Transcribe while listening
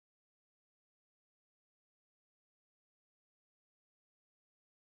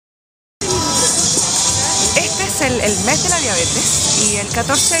es el mes de la diabetes y el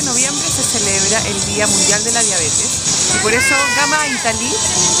 14 de noviembre se celebra el Día Mundial de la Diabetes y por eso GA.MA Italy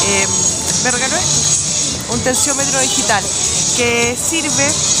me regaló esto, un tensiómetro digital que sirve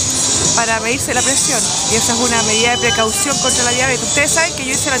para medirse la presión y esa es una medida de precaución contra la diabetes. Ustedes saben que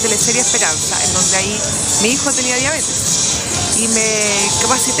yo hice la teleserie Esperanza, en donde ahí mi hijo tenía diabetes y me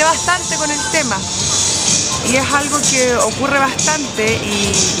capacité bastante con el tema y es algo que ocurre bastante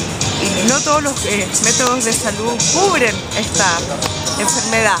y no todos los métodos de salud cubren esta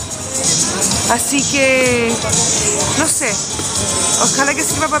enfermedad. Así que, no sé, ojalá que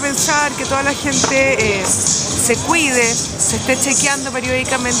sirva para pensar, que toda la gente se cuide, se esté chequeando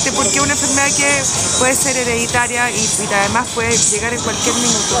periódicamente, porque es una enfermedad que puede ser hereditaria y además puede llegar en cualquier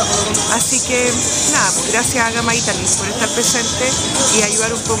minuto. Así que, nada, pues gracias a GA.MA Italy por estar presente y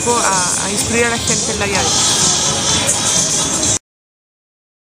ayudar un poco a instruir a la gente en la diabetes.